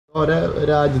ഓരോ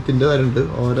രാജ്യത്തിൻ്റെ വരുന്നുണ്ട്.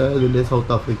 ഓരോ ഇതിൻ്റെ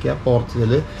south Africa,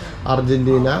 Portugal,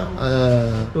 Argentina.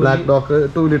 Black dock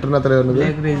 2 ലിറ്ററിന് എത്ര വരുന്നത്?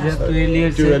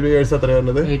 12 years എത്ര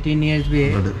വരുന്നത്? 18 years भी है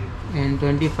and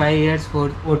 25 years for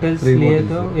hotels लिए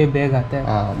तो ये बैग आता है.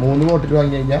 3 ബോട്ടിൽ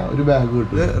വാങ്ങി കഴിഞ്ഞാൽ ഒരു ബാഗ്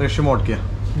കിട്ടും. Russian vodka,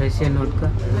 Russian vodka.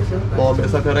 Bombay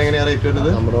sapphire എങ്ങനെയാണ് റേറ്റ് വരുന്നത്?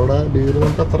 നമ്മുടെ അവിടെ ഡീലർ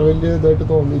നമുക്ക് അത്ര വലിയ ഇതായിട്ട്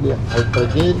തോന്നിയില്ല.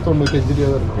 അത്രയ്ക്ക് 95 രൂപ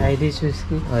വരുന്നത്. ഐറിഷ്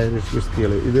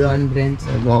വിസ്കികൾ ഇത്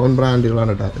നോവൻ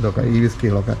ബ്രാൻഡുകളാണ് കേട്ടോ. ഇതൊക്കെ ഈ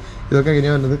വിസ്കികളൊക്കെ ഇതൊക്കെ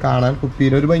എങ്ങനെയാണ് വരുന്നത്? കാണാൻ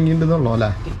കുപ്പീന് ഒരു ഭംഗി ഉണ്ടെന്നുള്ളൂ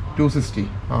അല്ലേ? 260.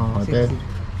 ഓക്കെ,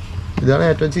 ഇതാണ്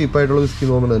ഏറ്റവും ചീപ്പായിട്ടുള്ള വിസ്കി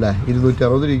തോന്നുന്നത് അല്ലേ?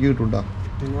 260 രൂപയ്ക്ക് കിട്ടുണ്ടോ?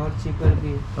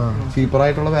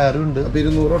 ചീപ്പറായിട്ടുള്ള വേറെ ഉണ്ട്. അപ്പോൾ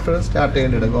 200 തൊട്ട് സ്റ്റാർട്ട്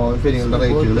ചെയ്യേണ്ടത് ഗോവൻ ഫെരികളുടെ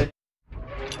റേറ്റുകൾ.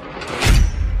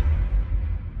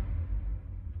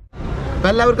 അപ്പോൾ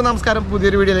എല്ലാവർക്കും നമസ്കാരം,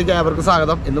 പുതിയൊരു വീഡിയോയിലേക്ക് ഏവർക്കും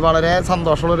സ്വാഗതം. ഇന്ന് വളരെ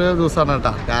സന്തോഷമുള്ളൊരു ദിവസമാണ്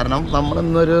കേട്ടോ. കാരണം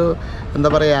നമ്മളിന്നൊരു എന്താ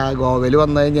പറയുക, ഗോവയിൽ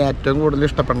വന്നു കഴിഞ്ഞാൽ ഏറ്റവും കൂടുതൽ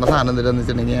ഇഷ്ടപ്പെടുന്ന സാധനം എന്താണെന്ന്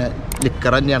വെച്ചിട്ടുണ്ടെങ്കിൽ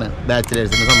ലിക്കർ തന്നെയാണ്.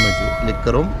 ബാച്ചിലേഴ്സിനെ സംബന്ധിച്ച്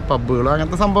ലിക്കറും പബ്ബുകളും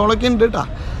അങ്ങനത്തെ സംഭവങ്ങളൊക്കെ ഉണ്ട് കേട്ടോ.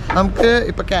 നമുക്ക്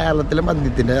ഇപ്പോൾ കേരളത്തിലെ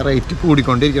മദ്യത്തിൻ്റെ റേറ്റ്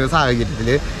കൂടിക്കൊണ്ടിരിക്കുന്ന സാഹചര്യത്തിൽ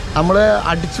നമ്മൾ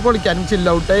അടിച്ച് പൊളിക്കാനും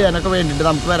ചില്ലൗട്ട് ചെയ്യാനൊക്കെ വേണ്ടിയിട്ട്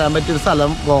നമുക്ക് വരാൻ പറ്റിയൊരു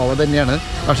സ്ഥലം ഗോവ തന്നെയാണ്.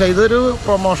 പക്ഷേ ഇതൊരു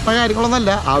പ്രൊമോഷനോ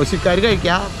കാര്യങ്ങളൊന്നുമല്ല. ആവശ്യക്കാർ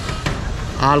കഴിക്കുക.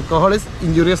 Alcohol is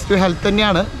injurious to health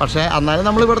തന്നെയാണ്. പക്ഷേ എന്നാലും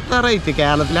നമ്മൾ ഇവിടുത്തെ റേറ്റ്,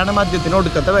 കേരളത്തിലാണ് മദ്യത്തിന്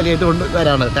ഒടുക്കത്തെ വിലയായിട്ട് കൊണ്ട്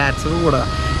വരാണ്. ടാക്സ് കൂടെ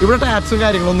ഇവിടെ ടാക്സും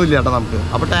കാര്യങ്ങളൊന്നും ഇല്ല കേട്ടോ നമുക്ക്.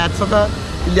 അപ്പോൾ ടാക്സൊക്കെ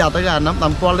ഇല്ലാത്ത കാരണം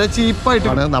നമുക്ക് വളരെ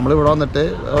ചീപ്പായിട്ടാണ് നമ്മളിവിടെ വന്നിട്ട്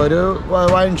ഒരു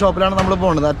വൈൻ ഷോപ്പിലാണ് നമ്മൾ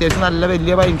പോകുന്നത്. അത്യാവശ്യം നല്ല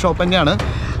വലിയ വൈൻ ഷോപ്പ് തന്നെയാണ്.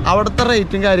 അവിടുത്തെ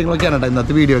റേറ്റും കാര്യങ്ങളൊക്കെയാണ് കേട്ടോ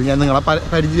ഇന്നത്തെ വീഡിയോയിൽ ഞാൻ നിങ്ങളെ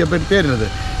പരിചയപ്പെടുത്തി തരുന്നത്.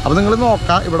 അപ്പോൾ നിങ്ങൾ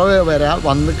നോക്കുക, ഇവിടെ വരാം,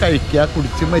 വന്ന് കഴിക്കുക,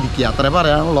 കുടിച്ച് മരിക്കുക, അത്രേ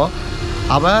പറയാനുള്ളൂ.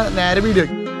 അപ്പോൾ നേരെ വീഡിയോ.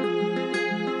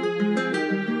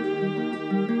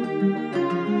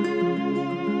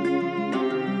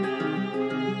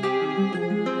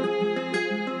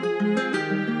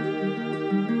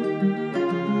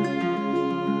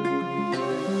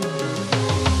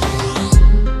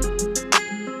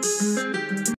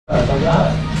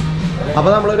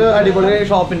 അപ്പോൾ നമ്മളൊരു അടിപൊളി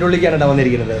ഷോപ്പിൻ്റെ ഉള്ളിലേക്കാണ്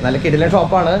വന്നിരിക്കുന്നത്. നല്ല കിടിലൻ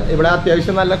ഷോപ്പാണ്. ഇവിടെ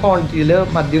അത്യാവശ്യം നല്ല ക്വാണ്ടിറ്റിയിൽ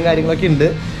മദ്യവും കാര്യങ്ങളൊക്കെ ഉണ്ട്.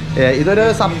 ഇതൊരു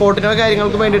സപ്പോർട്ടിനോ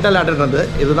കാര്യങ്ങൾക്ക് വേണ്ടിയിട്ടല്ല ഇടുന്നത്.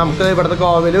 ഇത് നമുക്ക് ഇവിടുത്തെ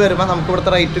ഗോവയിൽ വരുമ്പോൾ നമുക്ക്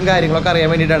ഇവിടുത്തെ റേറ്റും കാര്യങ്ങളൊക്കെ അറിയാൻ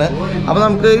വേണ്ടിയിട്ടാണ്. അപ്പോൾ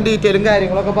നമുക്ക് ഡീറ്റെയിലും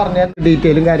കാര്യങ്ങളൊക്കെ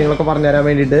പറഞ്ഞു തരാൻ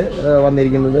വേണ്ടിയിട്ട്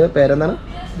വന്നിരിക്കുന്നത്. പേരെന്താണ്?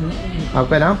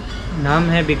 പേരാ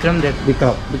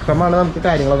വിക്രമാണ് നമുക്ക്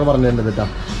കാര്യങ്ങളൊക്കെ പറഞ്ഞു തരുന്നത് കേട്ടോ.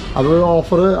 അപ്പോൾ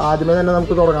ഓഫർ ആദ്യമേ തന്നെ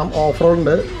നമുക്ക് തുടങ്ങാം.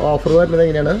 ഓഫറുണ്ട്. ഓഫർ വരുന്നത്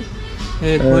എങ്ങനെയാണ്?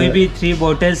 कोई भी 3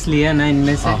 bottles लिया ना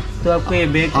इनमें से तो आपको ये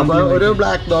बैग. അപ്പോൾ ഒരു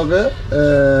ബ്ലാക്ക് ഡോഗ്,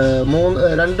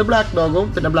 2 ബ്ലാക്ക് ഡോഗും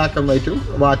പിന്നെ ബ്ലാക്ക് ആൻഡ് വൈറ്റും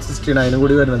വാച്ച് 69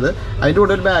 കൂടി വരുന്നത്. അതിൻ്റെ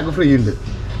കൂടെ ഒരു ബാഗ് ഫ്രീ ഉണ്ട്.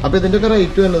 അപ്പോൾ ഇതിൻ്റെയൊക്കെ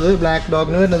റേറ്റ് വരുന്നത് ബ്ലാക്ക്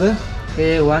ഡോഗിന് വരുന്നത്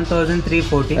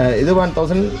 1340. ഇത്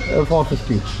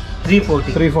 1450.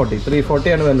 340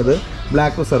 ആണ് വരുന്നത്.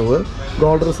 Black reserve,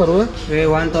 gold reserve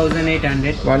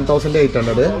 1800.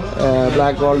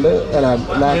 Black gold അല്ല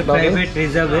ബ്ലാക്ക് प्राइवेट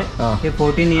रिजर्व है. ये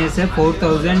 14 इयर्स है.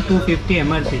 4250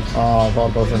 ml.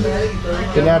 4000.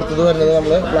 പിന്നെ അടുത്തത് വരുന്നത്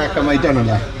നമ്മൾ ബ്ലാക്ക് ആൻഡ് വൈറ്റ്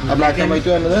ആണല്ലേ? ആ ബ്ലാക്ക് ആൻഡ് വൈറ്റ്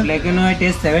വരുന്നത് ब्लैक एंड व्हाइट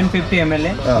है 750 ml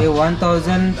है. ये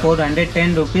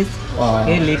 1410 रुपीस.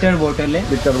 ये लीटर बोतल है.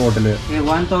 ये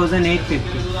 1850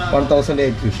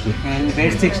 and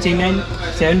red 69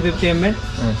 750 ml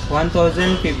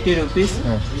 1050 rupees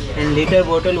and liter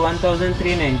bottle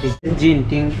 1390. Gin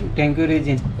Tanqueray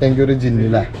gin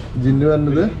അല്ലേ? ജിന്ന്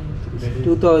വരുന്നത്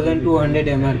 2200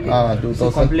 ml.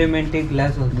 2000 complimentary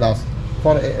glass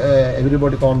four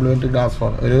everybody. Complimentary glass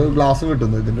four ഒരു ഗ്ലാസ്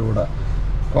കിട്ടുന്നു ഇതിൻ്റെ കൂടെ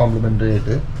കോംപ്ലിമെൻ്ററി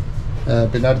ആയിട്ട്.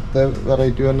 പിന്നെ അടുത്ത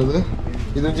വെറൈറ്റി വരുന്നത്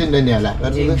ഇതും ജിൻ തന്നെയല്ലേ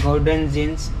വരുന്നത്? golden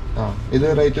gins. ഇത്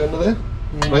റേറ്റ് വരുന്നത്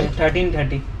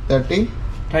 1330.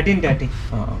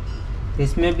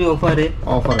 इसमें भी ऑफर है.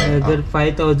 अगर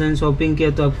 5000 शॉपिंग किया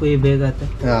तो आपको ये बैग आता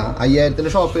है. 5000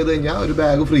 ഷോപ്പ് ചെയ്ത് കഴിഞ്ഞാൽ ഒരു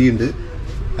ബാഗ് ഫ്രീ ഉണ്ട്.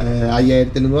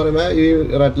 5000 എന്ന് പറയുമ്പോൾ ഈ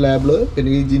റെഡ് ലേബിള്, പിന്നെ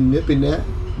ഈ ജിന്ന്, പിന്നെ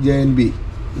JNB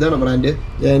ഇതാണ് ബ്രാൻഡ്.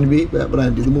 JNB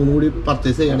brand. ഇത് 3 കൂടി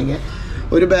പർച്ചേസ് ചെയ്യുകയാണെങ്കിൽ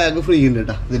ഒരു ബാഗ് ഫ്രീ ഉണ്ട്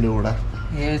കേട്ടോ ഇതിൻ്റെ കൂടെ.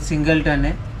 सिंगल टन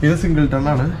है. ഇത് സിംഗിൾ ടൺ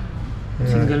ആണ്.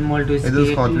 सिंगल मोल्ट विस्की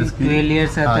 12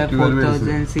 years आता है.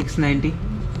 4690.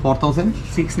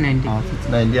 4690 ആണ്.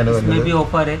 इसमें भी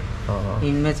ऑफर है.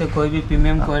 इनमें से कोई भी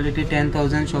प्रीमियम क्वालिटी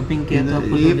 10,000 शॉपिंग किया तो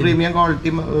आपको ഈ പ്രീമിയം ക്വാളിറ്റി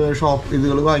ഷോപ്പ്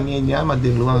ഇതുകൾ വാങ്ങി കഴിഞ്ഞാൽ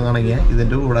മദ്യങ്ങൾ വാങ്ങുകയാണെങ്കിൽ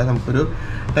ഇതിൻ്റെ കൂടെ നമുക്കൊരു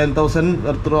 10,000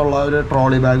 വർത്തുള്ള ഒരു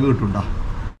ട്രോളി ബാഗ് കിട്ടുന്നുണ്ടോ?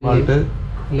 എത്ര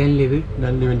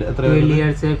 12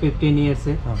 years है 15 years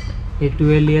है. ये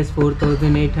 12 years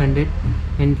 4800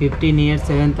 and 15 years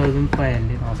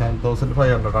 7500.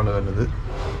 7500 ആണ് വരുന്നത്.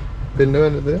 പിന്നെ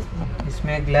വരുന്നത്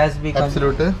इसमें ग्लास भी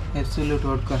एब्सोल्यूट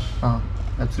वोडका.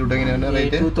 एब्सोल्यूट എങ്ങനെയാണ്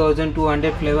റേറ്റ്?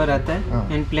 2200 फ्लेवर आता है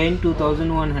एंड प्लेन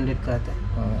 2100 का आता है.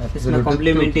 इसमें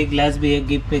कॉम्प्लीमेंट्री ग्लास भी है,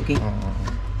 गिफ्ट पैकिंग.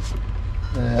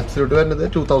 എബ്സല്യൂട്ട് വരുന്നത്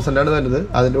 2000 ആണ് വരുന്നത്.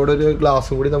 അതിൻ്റെ കൂടെ ഒരു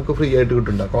ഗ്ലാസും കൂടി നമുക്ക് ഫ്രീ ആയിട്ട്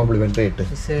കിട്ടുന്നുണ്ട് കോംപ്ലിമെന്ററി ആയിട്ട്.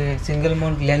 सिंगल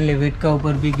मोल्ट ग्लेनलिवेट का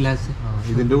ऊपर भी ग्लास है.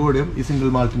 ഇതിൻ്റെ കൂടെയും ഈ സിംഗിൾ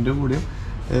മാൾട്ടിൻ്റെ കൂടെയും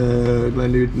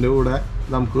ഗ്ലെൻലിവീറ്റിൻ്റെ കൂടെ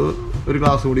നമുക്ക് ഒരു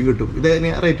ഗ്ലാസ് കൂടി കിട്ടും. ഇത്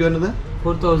റേറ്റ് വരുന്നത്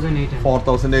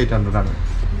 4,800 ആണ്.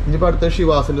 ഇനിയിപ്പോൾ അടുത്ത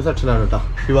ഷിവാസിൻ്റെ സെക്ഷനാണ് കേട്ടോ.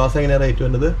 ഷിവാസ് എങ്ങനെയാണ് റേറ്റ്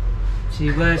വരുന്നത്?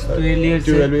 Shivas 12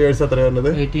 years എത്ര വരുന്നത്?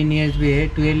 18 years भी है.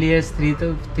 12 years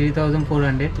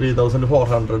 3,400.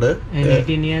 3,400 and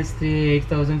 18 years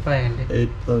 8,500.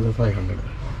 8,500.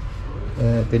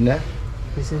 പിന്നെ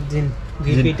This is gin.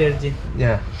 Repeater gin.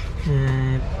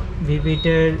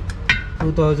 Repeater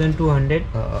 2,200.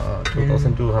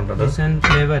 2,200. This one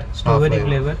flavor, strawberry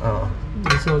flavor.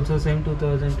 This also same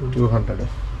 2,200.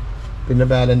 പിന്നെ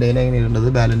ബാലന്റൈൻ എങ്ങനെയുള്ളത്?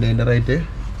 ബാലന്റൈൻ്റെ റേറ്റ്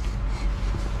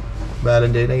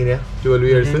ബാലന്റൈൻ എങ്ങനെയാ? 12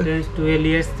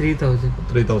 years 3,000.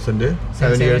 3,000.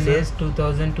 7 years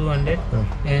 2,200.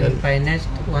 and finest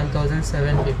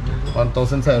 1,750.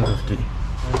 1,750.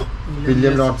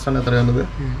 William നോട്ട്സൺ എത്ര വരുന്നത്?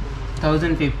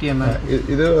 1,050 ml.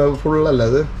 ഇത് ഫുൾ അല്ല,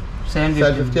 ഇത്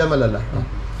 750 ml അല്ല.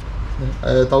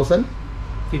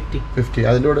 1,050.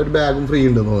 അതിൻ്റെ കൂടെ ഒരു ബാഗും ഫ്രീ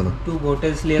ഉണ്ട് തോന്നുന്നു. 2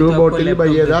 bottles ടു ബോട്ടിൽ ബൈ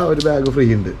ചെയ്താൽ ഒരു ബാഗ് ഫ്രീ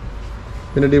ഉണ്ട്.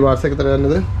 പിന്നെ ഡിവാർസ് എത്ര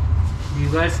വരുന്നത്?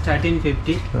 Reverse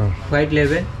 1350 white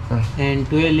label and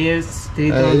 12 years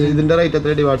 3,000. ഇതിന്റെ റേറ്റ്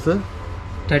എത്ര ഡിവാർസ്?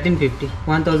 1350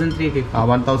 1,350.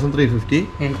 1,350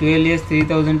 and 12 years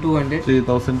 3,200.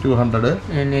 3,200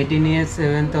 and 18 years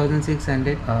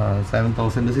 7,600.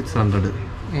 7,600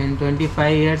 and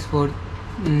 25 years for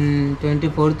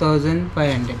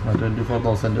 24,500.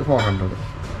 24,400.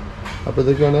 അപ്പോൾ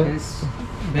ഇതൊക്കെയാണ്.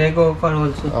 Bag offer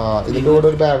also. ഇതിന്റെ കൂടെ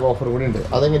ഒരു ബാഗ് ഓഫർ കൂടി ഉണ്ട്.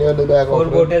 അതെങ്ങനെയാണ് ബാഗ് ഓഫർ?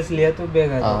 4 bottles लिया तो bag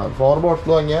आता है. 4 ബോട്ടിൽ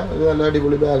വാങ്ങിയാൽ ഒരു നല്ല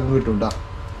അടിപൊളി ബാഗ് കിട്ടും ട്ടോ.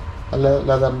 നല്ല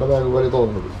ലെതറിന്റെ ബാഗ് പോലെ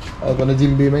തോന്നുന്നത്. അതുപോലെ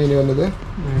ജിംബിമ എങ്ങനെ വന്നത്?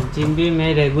 जिम्बी में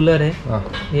रेगुलर है.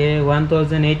 ये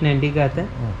 1,890 का आता है.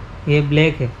 ये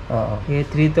ब्लैक है. ये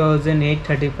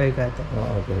 3,835 का आता है.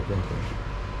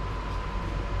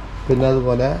 പിന്നെ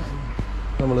അതുപോലെ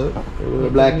നമ്മൾ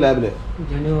ബ്ലാക്ക് ലാബില്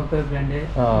जेन्युइन पे ब्रांड है.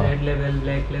 Red level,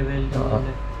 black level,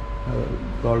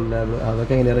 gold lab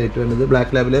അതൊക്കെ എങ്ങനെയാണ് റേറ്റ് വരുന്നത്?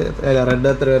 ബ്ലാക്ക് ലാബില് റെഡ്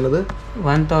എത്ര വരുന്നത്?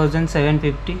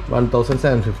 1,750.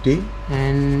 1,750.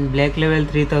 and black level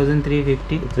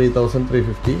 3,350.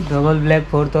 3,350. double black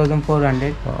 4,400.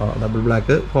 Double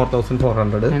black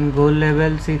 4,400. and gold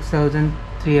level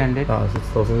 6,300.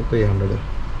 6,300.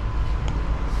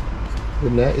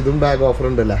 പിന്നെ ഇതും ബാഗ് ഓഫർ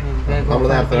ഉണ്ടല്ലേ? നമ്മൾ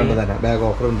നേരത്തെ കണ്ടതന്നെ ബാഗ്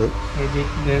ഓഫർ ഉണ്ട്.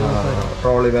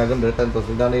 ട്രോളി ബാഗ് ഉണ്ട്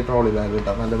 10,000. ഇതാണ് ഈ ട്രോളി ബാഗ്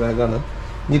കേട്ടോ. നല്ല ബാഗാണ്.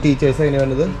 ഈ ടീച്ചേഴ്സ് എങ്ങനെ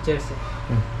വരുന്നത്?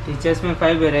 टीचर्स में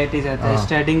 5 वेराइटीज आता है.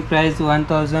 Starting price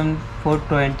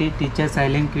 1,420 teacher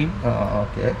silent cream.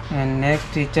 Okay. and next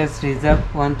teachers reserve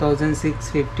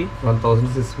 1,650.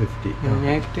 1,650.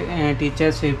 next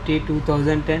teachers 50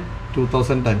 2,010.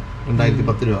 2010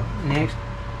 2010 രൂപ. next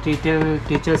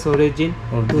teachers origin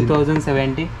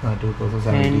 2,070.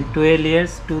 2,070. and 12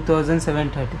 years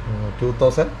 2,730.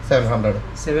 2,700.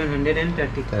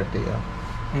 730.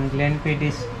 and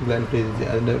Glenfiddich is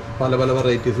അതിന്റെ പല പല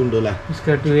വെറൈറ്റീസ് ഉണ്ട് അല്ലേ?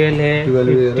 इसका 12 है.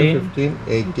 12 15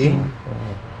 18.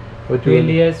 12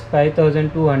 years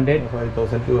 5,200.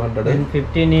 5,200. and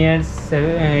 15 years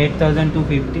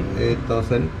 8,250.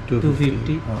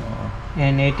 8,250.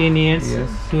 and 18 years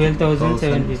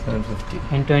 12,750.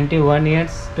 and 21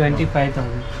 years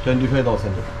 25,000.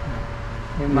 25,000.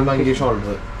 Monkey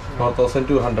shoulder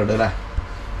 4,200 അല്ലേ?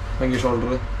 മങ്കി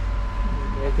ഷോൾഡർ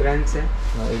ग्रांड्स है.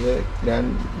 ഇത്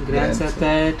ग्रांड्स आता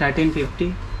है 1350.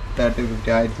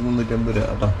 1350 1350 രൂപ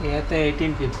കേട്ടോ. ये आता है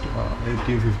 1850.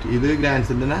 1850. ഇത്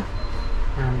ഗ്രാൻഡ്സിന്റെ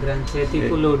हाँ ग्रांड्स है.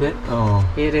 ट्रिपल वुड है.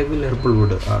 ये regular triple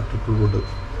would. Triple would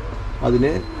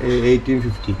അതിന്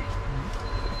 1850.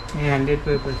 ये 100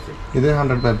 पेपर्स है. ഇത്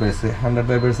 100 പേപ്പേഴ്സ്. 100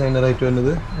 പേപ്പേഴ്സ് അതിന്റെ റേറ്റ്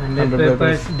വരുന്നത് 100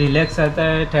 पेपर्स डिलक्स आता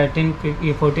है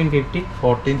 1450.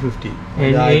 1450.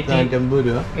 And 1950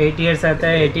 രൂപ. 8 years आता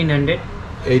है 1,800.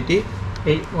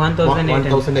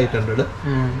 1,800.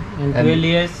 and 12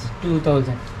 years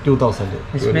 2,000. 2,000.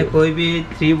 इसमें कोई भी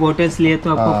 3 bottles लिए तो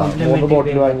आपको ബോട്ടിൽ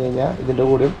कॉम्प्लीमेंट्री വാങ്ങി കഴിഞ്ഞാൽ ഇതിന്റെ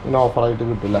കൂടെ ഇങ്ങനെ ഓഫർ ആയിട്ട്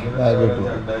കിട്ടില്ല. ബാഗ് കിട്ടും.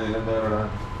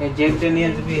 जैक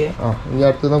डेनियल्स भी है. ഇനി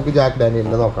അടുത്ത് നമുക്ക് ജാക്ക്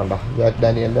ഡാനിയലിന്റെ നോക്കണ്ട. ജാക്ക്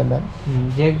ഡാനിയലിന്റെ തന്നെ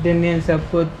जैक डेनियल्स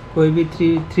आपको कोई भी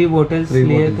 3 bottles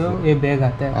लिए तो ये बैग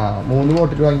आता है. 3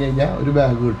 ബോട്ടിൽ വാങ്ങി കഴിഞ്ഞാൽ ഒരു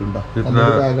ബാഗ് കിട്ടുണ്ടോ?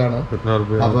 നല്ലൊരു ബാഗാണ്.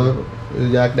 അപ്പോൾ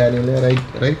ജാക്ക് ഡാനിയൽ റേറ്റ്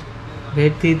रेट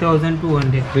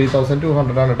 3,200.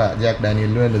 3,200 ആണ് കേട്ടോ ജാക്ക്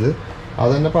ഡാനിയലിന് വരുന്നത്.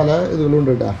 അത് തന്നെ പല ഇതുകളും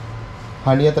ഉണ്ട് കേട്ടോ.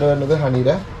 ഹണി എത്ര വരുന്നത്?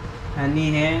 ഹണിയുടെ हनी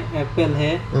है, एप्पल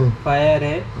है, फायर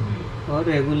है और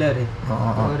रेगुलर है.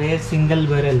 और ये सिंगल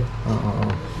बैरल है.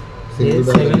 ये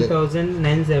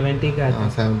 7,970 का आता है.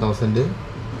 7,000.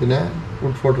 പിന്നെ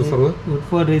would four reserve would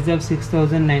for reserve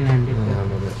 6,900.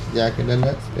 ജാക്കിൻ്റെ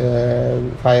തന്നെ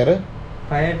ഫയർ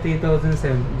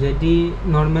 3,007. जेटी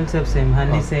नॉर्मल सब सेम.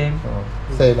 हनी सेम.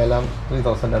 സെയിം എല്ലാം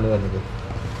 3,000 ആണ് വരുന്നത്.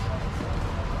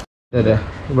 അതെ,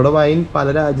 ഇവിടെ വൈൻ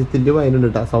പല രാജ്യത്തിന്റെ വൈൻ ഉണ്ട്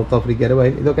കേട്ടോ. സൗത്ത് ആഫ്രിക്കയുടെ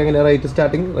വൈൻ. ഇതൊക്കെ എങ്ങനെയാ റേറ്റ്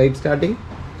സ്റ്റാർട്ടിങ്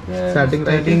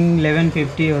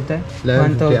 1150 होता है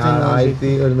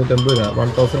 1150 രൂപ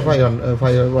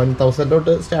 1000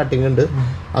 തൊട്ട് സ്റ്റാർട്ടിങ് ഉണ്ട്.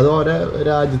 അത് ഓരോ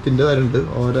രാജ്യത്തിന്റെ വരുന്നുണ്ട്.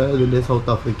 ഓരോ ഇതില്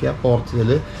സൗത്ത് ആഫ്രിക്ക, പോർച്ചുഗൽ,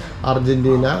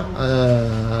 അർജന്റീന,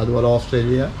 അതുപോലെ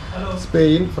Australia,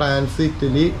 Spain, France,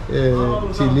 Italy,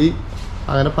 Chile,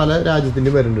 അങ്ങനെ പല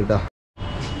രാജ്യത്തിന്റെയും വരുന്നുണ്ട് കേട്ടോ.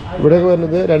 ഇവിടെ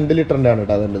വരുന്നത് 2 ലിറ്ററിന്റെ ആണ്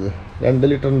കേട്ടോ. വരുന്നത് 2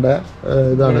 ലിറ്ററിന്റെ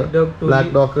ഇതാണ്.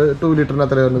 ബ്ലാക്ക് ഡോഗ് 2 ലിറ്ററിന്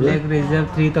എത്ര വരുന്നത്?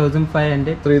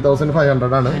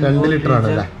 3500 ആണ്. 2 ലിറ്റർ ആണ്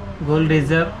അല്ലേ? Gold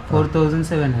reserve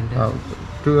 4700.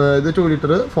 ഇത് 2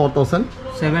 ലിറ്റർ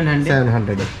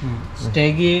 4700.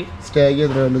 സ്റ്റേഗി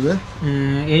എത്ര വരുന്നത്?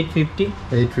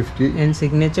 850 and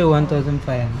signature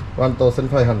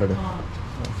 1500.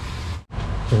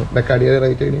 ബക്കാഡി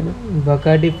റേറ്റ് എങ്ങനെയാണ്?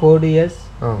 Bacardi 4 years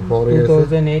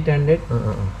 2800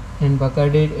 and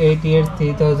Bacardi 8 years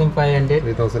 3500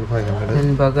 and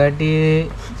Bacardi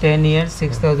 10 years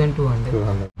 6200.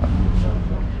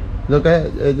 ഇതൊക്കെ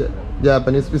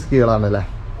ജാപ്പനീസ് വിസ്കികളാണല്ലേ?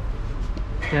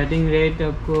 स्टार्टिंग रेट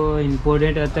आपको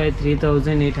इंपोर्टेड आता है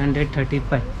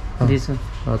 3835. दिस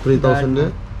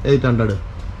 3800.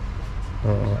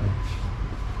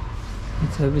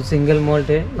 सब सिंगल मोल्ट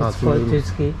है. स्कॉच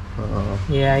विस्की,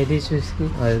 ये आयरिश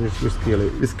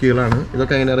വിസ്കികളാണ്.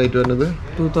 ഇതൊക്കെ എങ്ങനെയാണ് റേറ്റ് വരുന്നത്?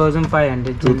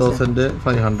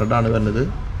 2500 ആണ് വരുന്നത്.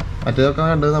 മറ്റേതൊക്കെ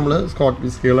കണ്ടത് നമ്മൾ സ്കോട്ട്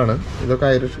വിസ്കികളാണ്. ഇതൊക്കെ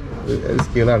Irish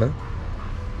വിസ്കികളാണ്.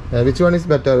 Which one is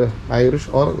better, Irish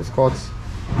or scotch?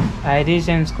 Irish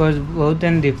and Scotch both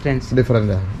and different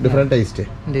taste.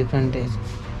 Different taste.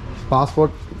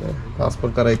 Passport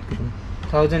का rate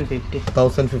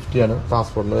 1050 ആണ്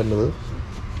പാസ്പോർട്ടിന് വരുന്നത്.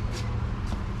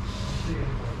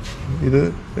 ഇത്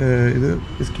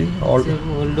whisky old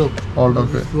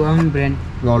Goan brand.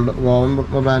 Goan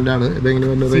ബ്രാൻഡാണ്. ഇതെങ്ങനെ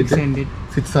വരുന്നത്?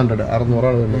 600 ആണ്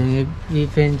വരുന്നത്. ഈ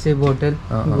ഫാൻസി ബോട്ടിൽ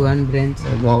Goan brand.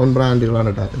 ഗോവൻ ബ്രാൻഡുകളാണ്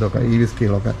കേട്ടോ ഇതൊക്കെ. ഈ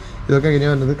വിസ്കികളൊക്കെ ഇതൊക്കെ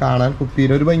എങ്ങനെയാണ് വരുന്നത്? കാണാൻ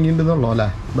കുപ്പീന് ഒരു ഭംഗി ഉണ്ടെന്നുള്ളൂ അല്ലേ?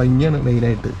 ഭംഗിയാണ്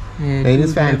മെയിനായിട്ട്.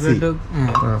 Fancy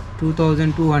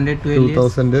 2200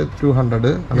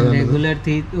 regular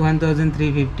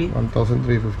 1350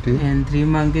 and 3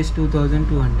 monkeys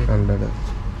 2200.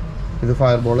 ഇത്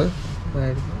fireball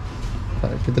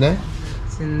കിतने?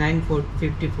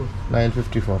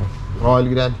 954. Royal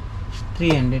grand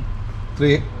 300.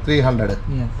 300.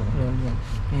 Yeah, Royal Grand.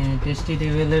 Tasty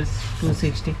Travelers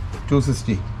 260.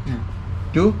 260. Yeah.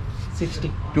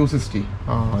 260.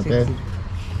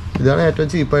 ഇതാണ് ഏറ്റവും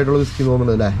ചീപ്പായിട്ടുള്ള വിസ്കി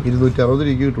തോന്നുന്നത് അല്ലേ? 260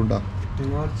 രൂപയ്ക്ക് കിട്ടുണ്ടോ?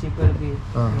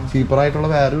 ചീപ്പറായിട്ടുള്ള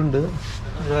വേറെ ഉണ്ട്.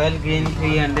 Royal Green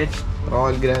 300.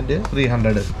 Royal grand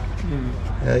 300.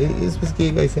 इस विस्की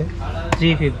कैसे?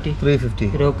 350.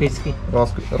 रॉक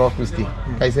विस्की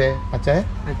कैसे है? अच्छा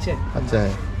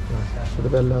है.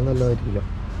 ഇതിപ്പോൾ എല്ലാം നല്ലതായിരിക്കില്ല.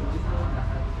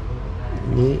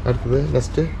 ഇനി അടുത്തത്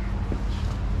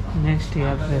next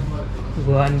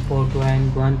Goan port wine,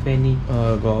 Goan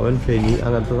Feni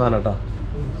അങ്ങനത്തെ സാധനം കേട്ടോ.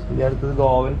 ഇനി അടുത്തത്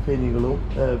ഗോവൻ ഫെനികളും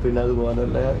പിന്നെ അതുപോലെ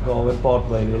തന്നെ ഗോവൻ പോർട്ട്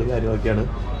വൈനുകളും കാര്യങ്ങളൊക്കെയാണ്.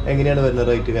 എങ്ങനെയാണ് വരുന്നത്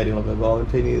റേറ്റ് കാര്യങ്ങളൊക്കെ? ഗോവൻ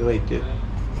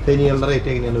ഫെനികളുടെ റേറ്റ്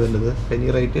എങ്ങനെയാണ് വരുന്നത്? ഫെനി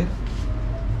റേറ്റ്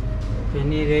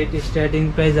स्टार्टिंग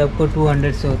प्राइस आपको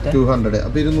 200 से होता है. 200.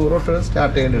 അപ്പോൾ 200 തൊട്ട്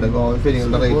സ്റ്റാർട്ട് ചെയ്യേണ്ടത് ഗോവൻ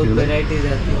ഫെനികളുടെ റേറ്റുകൾ.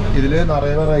 ഇതിൽ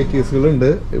നിറയെ വെറൈറ്റീസുകളുണ്ട്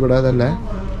ഇവിടെ തന്നെ.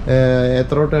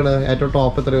 എത്ര തൊട്ടാണ് ഏറ്റവും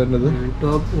ടോപ്പ് എത്ര വരുന്നത്?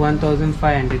 ടോപ്പ്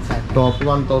 1500. ടോപ്പ്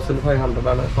 1500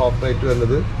 ആണ് ടോപ്പ് റേറ്റ്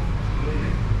വരുന്നത്.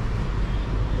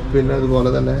 പിന്നെ അതുപോലെ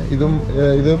തന്നെ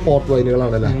ഇത് പോർട്ട്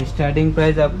വൈനുകളാണല്ലേ? സ്റ്റാർട്ടിംഗ്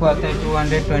പ്രൈസ് आपको आता है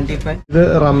 225. ഇത്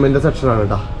റമ്മിന്റെ സെക്ഷനാണ്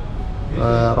കേട്ടോ.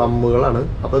 റമ്മുകളാണ്.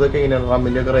 അപ്പോൾ ഇതൊക്കെ എങ്ങനെയാണ്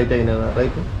റമ്മിന്റെ ഒക്കെ റേറ്റ് എങ്ങനെയാണ്?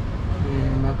 റേറ്റ്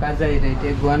मकाजा ही रहते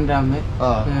हैं. गोवन राम में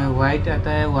वाइट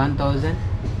आता है 1000.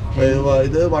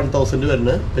 ഇത് 1000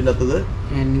 വരുന്നത്. പിന്നത്തത്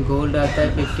एंड गोल्ड आता है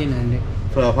 1500.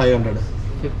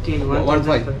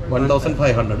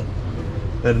 1500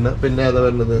 വരുന്നത്. പിന്നെ ഏതാ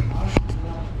വരുന്നത്?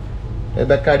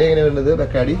 ബക്കാഡി എങ്ങനെ വരുന്നത്?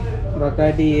 बकाडी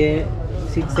ये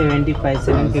 675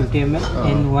 750 ml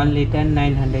and 1 liter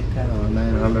 900 का.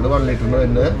 900 1 ലിറ്ററിന്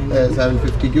വരുന്നത്.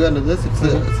 750 വരുന്നത്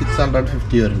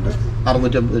 650 വരുന്നുണ്ട്.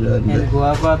 650 രൂപ വരുന്നത്.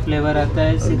 गुआवा फ्लेवर आता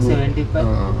है 675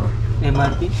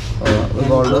 MRP.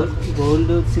 Gold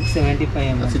 675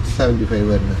 ml. 675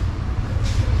 വരുന്നത്.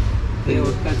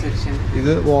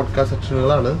 ഇത് വോഡ്ക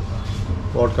സെക്ഷനുകളാണ്.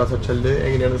 വോഡ്ക സെക്ഷനിൽ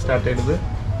എങ്ങനെയാണ് സ്റ്റാർട്ട് ചെയ്യുന്നത്?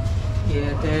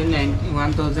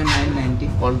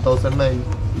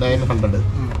 1900.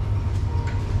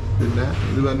 പിന്നെ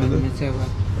ഇത് വരുന്നത്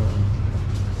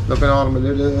ഇതൊക്കെ നോർമലി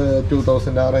ഒരു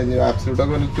 2000 ആ റേഞ്ച്. ആബ്സല്യൂട്ട്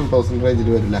ഒക്കെ 2000 റേഞ്ചിൽ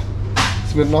വരില്ല.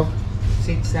 സ്മിർനോഫ്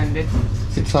 600.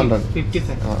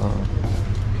 650.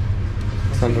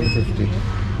 650.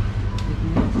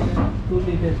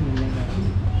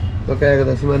 ഇതൊക്കെ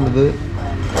ഏകദേശം വരുന്നത്.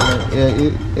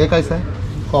 कैसा है?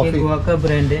 कॉफी गोवा का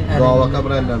ब्रांड है गोवा का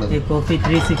ब्रांड ആണ് ये कॉफी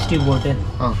 360 बोतल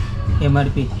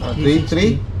MRP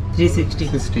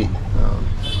 360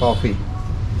 कॉफी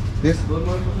दिस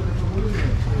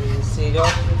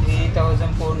सिरप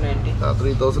 3490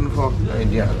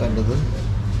 3490 ആണ് കണ്ടത്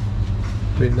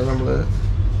പിന്നെ നമ്മൾ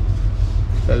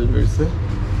വെൽവെറ്റ്സ്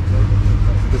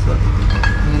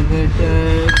वेलवेट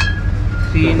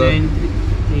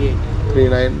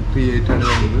 3938 ആണ്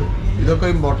കണ്ടത് ഇതൊക്കെ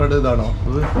ഇമ്പോർട്ടഡ് ഇതാണോ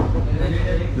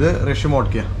ഇത് റഷ്യൻ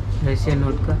വോഡ്ക रशियन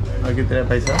नोट का ആക്കി ഇത്ര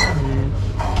പൈസ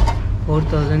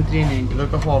 4390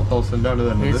 ഇതൊക്കെ 4000 ആണ്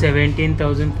ये വരുന്നത്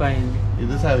 17500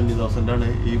 ഇത് 70000 ആണ്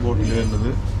ഈ ബോട്ടിൽ വരുന്നത്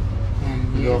and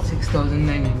ये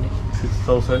 6900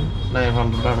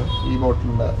 6900 ആണ് ഈ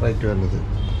ബോട്ടിലിന്റെ റേറ്റ് വരുന്നത്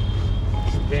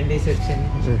ब्रांडी सेक्शन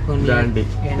ബ്രാൻഡി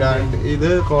ഇത്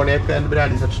കോണിയാക്ക് ആൻഡ്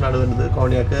ബ്രാൻഡി സെക്ഷൻ ആണ് വരുന്നത്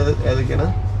കോണിയാക്ക് ഏതൊക്കെയാണ്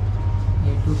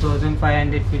ये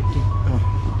 2550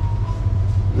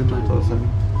 ഇത് 2000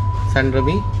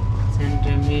 സെൻട്രമി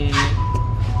सेंटर में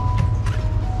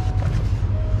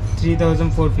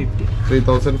 3450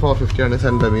 3450 ആണ്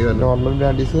സെൻട്രമി വരുന്നത് normal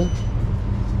ബ്രാൻഡീസ്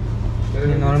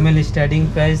normal starting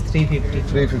price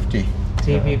 350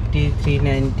 350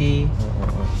 390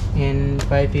 and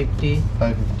 550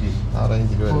 550 ആ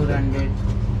റേഞ്ചിൽ വരുന്നത് 400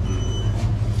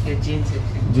 ये जीन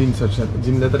सेक्शन ജീൻ സെക്ഷൻ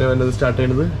ജീനിന്റെ എത്ര വരുന്നത് സ്റ്റാർട്ട്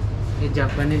ചെയ്യുന്നത് ये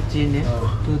जापानीज जीन है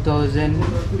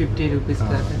 2050 रुपीस का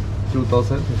आता है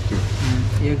 2050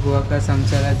 ये गोवा का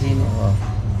समसारा जीन है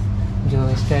जो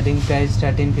स्टार्टिंग प्राइस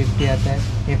 1350 आता है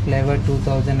ये फ्लेवर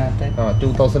 2000 आता है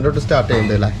 2000 തൊട്ട് സ്റ്റാർട്ട്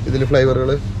ചെയ്യുന്നുണ്ട് അല്ലേ ഇതിൽ ഫ്ലേവറുകൾ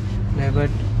flavour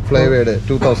flavoured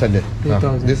 2000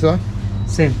 2000. This one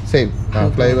same same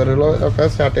ഫ്ലേവറുകൾ ഒക്കെ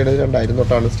സ്റ്റാർട്ട് ചെയ്യുന്നത് 2000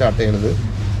 തൊട്ടാണ് സ്റ്റാർട്ട് ചെയ്യുന്നത്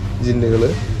ജിന്നുകൾ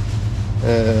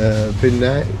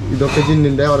പിന്നെ ഇതൊക്കെ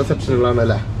ജിന്നിന്റെ ഓരോ സെക്ഷനുകളാണ്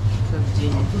അല്ലേ सब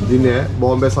जीन है ജിന്ന്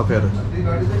ബോംബെ സഫയർ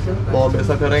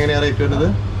എങ്ങനെയാണ് റേറ്റ് വരുന്നത്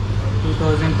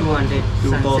 2200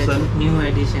 2000 न्यू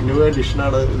एडिशन ന്യൂ എഡിഷൻ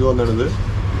ആണ് ഇത് വന്നത്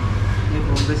ये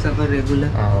बॉम्बे सफर रेगुलर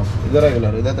ഇത്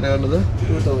റെഗുലർ ഇത് എത്ര വരുന്നത്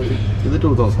 2000 ഇത്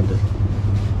 2000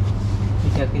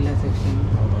 टकीला सेक्शन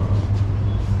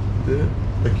ഇത്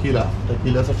ടെക്കീല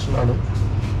സെക്ഷൻ ആണ്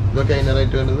ഇതൊക്കെ അതിന്റെ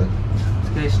റേറ്റ് വരുന്നത്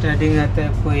इसका स्टार्टिंग आता है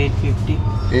आपको 850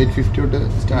 850 തൊട്ട്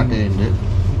സ്റ്റാർട്ട് ചെയ്യുന്നുണ്ട്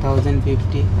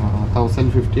 1050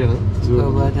 1050 ആണ് उसके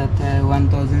बाद आता है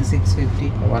 1650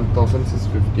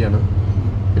 1650 ആണ്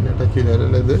പിന്നെ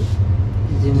ടെക്കീലയിലുള്ള ഇത്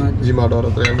ജിമാഡോർ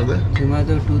എത്രയാണത്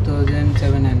जिमादो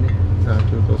 2700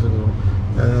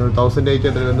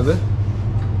 1800 വരുന്നത്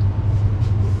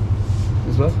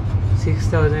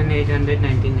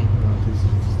 6899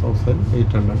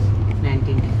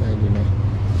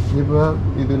 ഇനിയിപ്പോൾ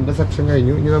ഇതിൻ്റെ സെക്ഷൻ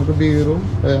കഴിഞ്ഞു ഇനി നമുക്ക് ബീറും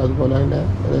അതുപോലെ തന്നെ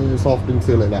സോഫ്റ്റ്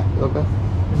ഡ്രിങ്ക്സുകളല്ല ഇതൊക്കെ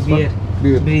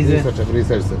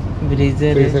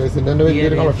ബ്രീസേഴ്സിൻ്റെ തന്നെ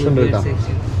വലിയൊരു കളക്ഷൻ ഉണ്ട് കേട്ടോ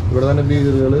ഇവിടെ തന്നെ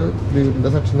ബീറിൻ്റെ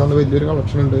സെക്ഷൻ തന്നെ വലിയൊരു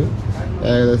കളക്ഷൻ ഉണ്ട്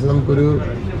ഏകദേശം നമുക്കൊരു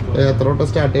എത്ര തൊട്ട്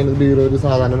സ്റ്റാർട്ട് ചെയ്യുന്നത് ബീർ ഒരു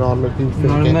സാധാരണ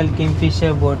नॉर्मल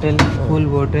किंगफिशर बोतल फुल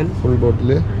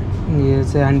ബോട്ടിൽ ये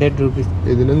से 100 रुपीस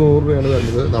ഇതിന് 100 രൂപയാണ്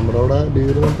വരുന്നത് നമ്മുടെ അവിടെ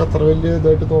ബീർ നമുക്ക് അത്ര വലിയ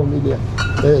ഇതായിട്ട് തോന്നിയില്ല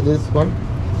दिस वन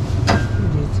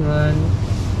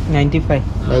 95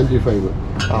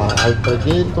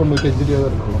 അത്രയ്ക്ക് 95 രൂപ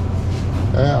വരുന്നുള്ളൂ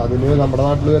അതിന് നമ്മുടെ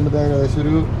നാട്ടിൽ വരുന്നത് ഏകദേശം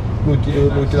ഒരു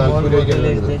 120-140 രൂപയ്ക്കാണ്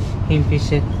വരുന്നത്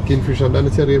किंगफिशर കിങ്ഫിഷറിൻ്റെ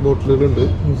തന്നെ ചെറിയ ബോട്ടിലുകളുണ്ട്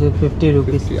 50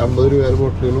 रुपीस 50 രൂപ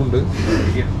ബോട്ടിലുകളുണ്ട്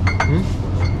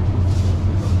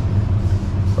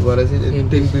അതുപോലെ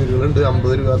ടിൻ ബീറുകളുണ്ട്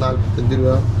 50 രൂപ 45 രൂപ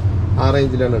ആ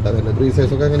റേഞ്ചിലാണ് കേട്ടോ വരുന്നത് ത്രീ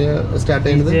സൈസ് ഒക്കെ എങ്ങനെയാണ് സ്റ്റാർട്ട്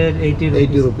ചെയ്യുന്നത്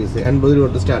 80 റുപ്പീസ് 80 രൂപ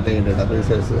തൊട്ട് സ്റ്റാർട്ട് ചെയ്യുന്നുണ്ട് കേട്ടോ ത്രീ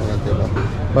സൈസ് അങ്ങനത്തെ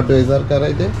but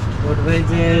വൈസാർക്കാരായിട്ട്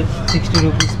 60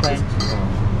 rupees pint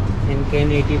and can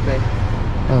 85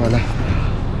 ആണല്ലേ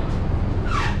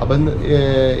അപ്പം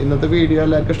ഇന്നത്തെ വീഡിയോ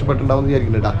എല്ലാവർക്കും ഇഷ്ടപ്പെട്ടുണ്ടാവും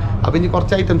വിചാരിക്കുന്നുണ്ട് കേട്ടോ അപ്പം ഇനി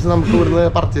കുറച്ച് ഐറ്റംസ് നമുക്ക് ഇവിടുന്ന്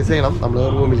പർച്ചേസ് ചെയ്യണം നമ്മൾ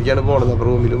റൂമിലേക്കാണ് പോകുന്നത് അപ്പോൾ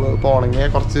റൂമിൽ പോകണമെങ്കിൽ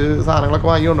കുറച്ച് സാധനങ്ങളൊക്കെ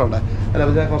വാങ്ങിക്കൊണ്ടോണ്ടേ അല്ല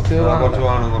കുറച്ച്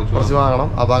വാങ്ങണം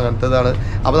അപ്പോൾ അങ്ങനത്തെ ഇതാണ്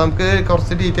അപ്പോൾ നമുക്ക്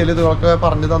കുറച്ച് ഡീറ്റെയിൽ ഇതൊക്കെ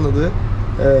പറഞ്ഞു തന്നത്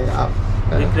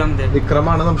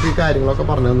വിക്രമാണ് നമുക്ക് ഈ കാര്യങ്ങളൊക്കെ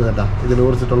പറഞ്ഞു തന്നത് കേട്ടോ ഇതിനെ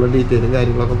കുറിച്ചിട്ടുള്ള ഡീറ്റെയിലും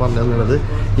കാര്യങ്ങളൊക്കെ പറഞ്ഞു തന്നത്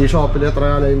ഈ ഷോപ്പിൽ എത്ര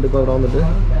കാലമുണ്ട് ഇപ്പോൾ ഇവിടെ വന്നിട്ട്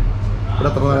ഇവിടെ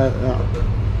എത്ര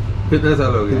कितने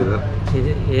साल हो गए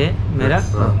ये मेरा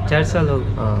 4 साल हो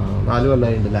गया 4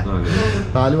 കൊല്ലമായിട്ടല്ലേ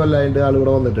 4 കൊല്ലമായിട്ട് ആൾ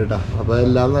ഇവിടെ വന്നിട്ട് കേട്ടോ അപ്പോൾ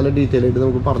എല്ലാം നല്ല ഡീറ്റെയിൽ ആയിട്ട്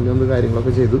നമുക്ക് പറഞ്ഞു തന്ന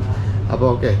കാര്യങ്ങളൊക്കെ ചെയ്തു അപ്പോൾ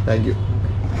ഓക്കെ താങ്ക് യു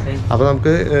അപ്പോൾ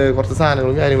നമുക്ക് കുറച്ച്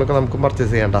സാധനങ്ങളും കാര്യങ്ങളൊക്കെ നമുക്ക്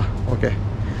പർച്ചേസ് ചെയ്യാം കേട്ടോ ഓക്കെ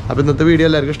അപ്പോൾ ഇന്നത്തെ വീഡിയോ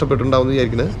എല്ലാവർക്കും ഇഷ്ടപ്പെട്ടുണ്ടാവും എന്ന്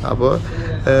വിചാരിക്കുന്നത് അപ്പോൾ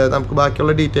നമുക്ക്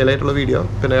ബാക്കിയുള്ള ഡീറ്റെയിൽ ആയിട്ടുള്ള വീഡിയോ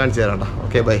പിന്നെ കാണിച്ചു തരാം കേട്ടോ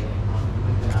ഓക്കെ ബൈ